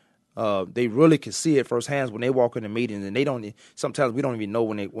 They really can see it firsthand when they walk in the meetings, and sometimes we don't even know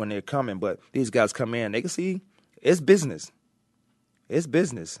when they're coming, but these guys come in, they can see it's business. It's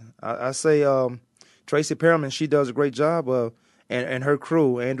business. I say Tracy Perriman, she does a great job, and her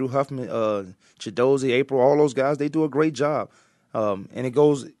crew, Andrew Huffman, Chidozie, April, all those guys, they do a great job. And it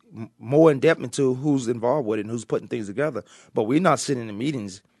goes more in depth into who's involved with it and who's putting things together. But we're not sitting in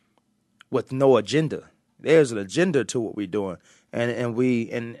meetings with no agenda. There's an agenda to what we're doing.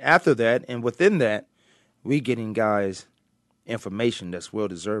 And after that and within that, we getting guys information that's well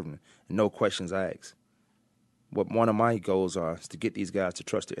deserving, no questions asked. What one of my goals are is to get these guys to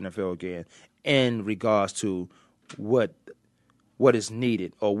trust the NFL again in regards to what is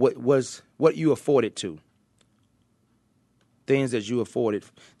needed or what you afforded to. Things that you afforded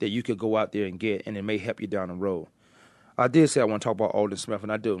that you could go out there and get, and it may help you down the road. I did say I want to talk about Aldon Smith,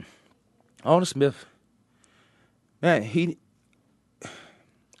 and I do. Aldon Smith, man,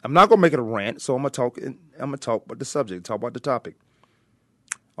 I'm not gonna make it a rant, so I'm gonna talk about the subject, talk about the topic.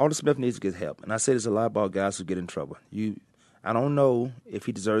 Aldon Smith needs to get help, and I say there's a lot about guys who get in trouble. I don't know if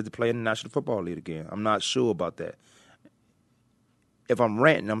he deserves to play in the National Football League again. I'm not sure about that. If I'm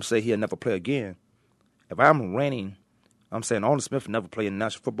ranting, I'm gonna say he'll never play again. If I'm ranting, I'm saying Aldon Smith will never play in the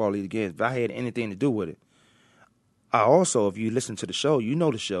National Football League again if I had anything to do with it. I also, if you listen to the show, you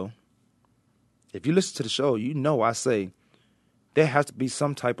know the show. If you listen to the show, you know I say there has to be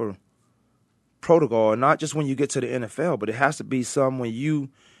some type of protocol, not just when you get to the NFL, but it has to be some when you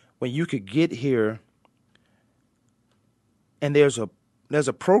could get here and there's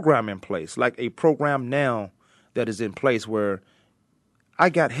a program in place, like a program now that is in place where I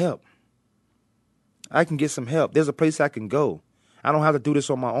got help. I can get some help. There's a place I can go. I don't have to do this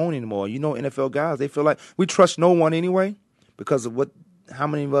on my own anymore. NFL guys, they feel like we trust no one anyway because of how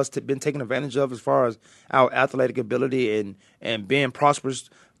many of us have been taken advantage of as far as our athletic ability and being prosperous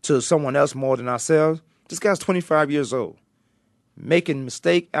to someone else more than ourselves. This guy's 25 years old, making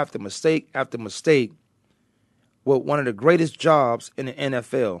mistake after mistake after mistake with one of the greatest jobs in the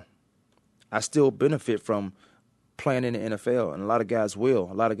NFL. I still benefit from playing in the NFL, and a lot of guys will.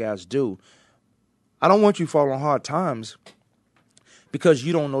 A lot of guys do. I don't want you to fall on hard times because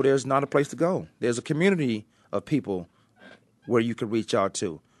you don't know there's not a place to go. There's a community of people where you can reach out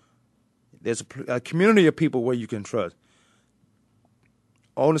to. There's a community of people where you can trust.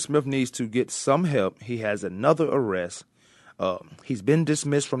 Aldon Smith needs to get some help. He has another arrest. He's been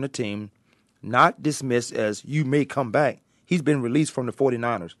dismissed from the team. Not dismissed as you may come back. He's been released from the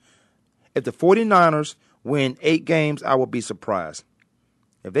 49ers. If the 49ers win 8 games, I will be surprised.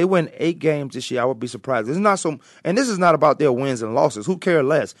 If they win 8 games this year, I would be surprised. And this is not about their wins and losses. Who cares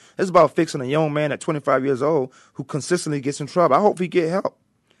less? It's about fixing a young man at 25 years old who consistently gets in trouble. I hope he get help.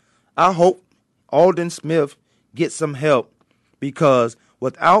 I hope Aldon Smith get some help, because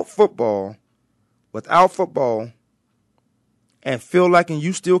without football, and feel like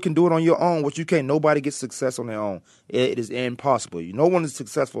you still can do it on your own, which you can't. Nobody gets success on their own. It is impossible. No one is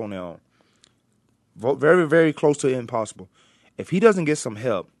successful on their own. Very, very close to impossible. If he doesn't get some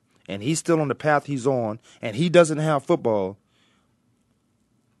help, and he's still on the path he's on, and he doesn't have football,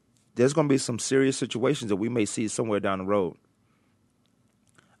 there's going to be some serious situations that we may see somewhere down the road.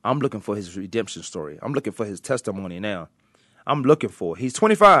 I'm looking for his redemption story. I'm looking for his testimony now. I'm looking for it. He's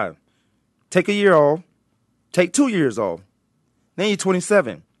 25. Take a year off. Take 2 years off. Then you're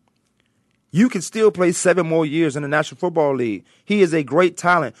 27. You can still play 7 more years in the National Football League. He is a great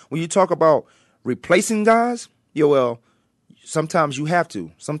talent. When you talk about replacing guys, sometimes you have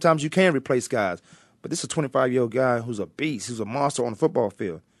to. Sometimes you can replace guys. But this is a 25-year-old guy who's a beast, who's a monster on the football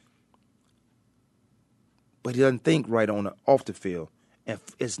field. But he doesn't think right off the field. And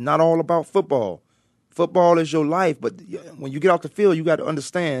it's not all about football. Football is your life, but when you get off the field, you got to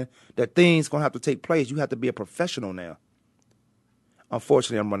understand that things going to have to take place. You have to be a professional now.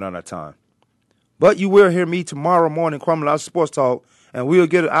 Unfortunately, I'm running out of time. But you will hear me tomorrow morning, Kwamie Lassiter Sports Talk, and we'll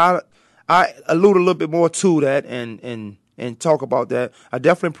get I allude a little bit more to that and talk about that. I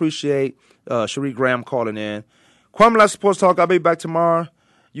definitely appreciate Cherie Graham calling in. Kwamie Lassiter Sports Talk, I'll be back tomorrow.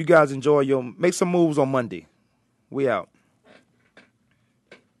 You guys make some moves on Monday. We out.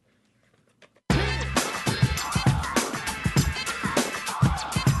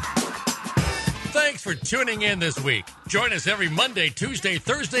 Thanks for tuning in this week. Join us every Monday, Tuesday,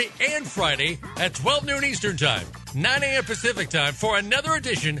 Thursday, and Friday at 12 noon Eastern Time, 9 a.m. Pacific Time for another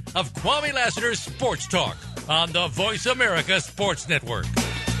edition of Kwamie Lassiter's Sports Talk on the Voice America Sports Network.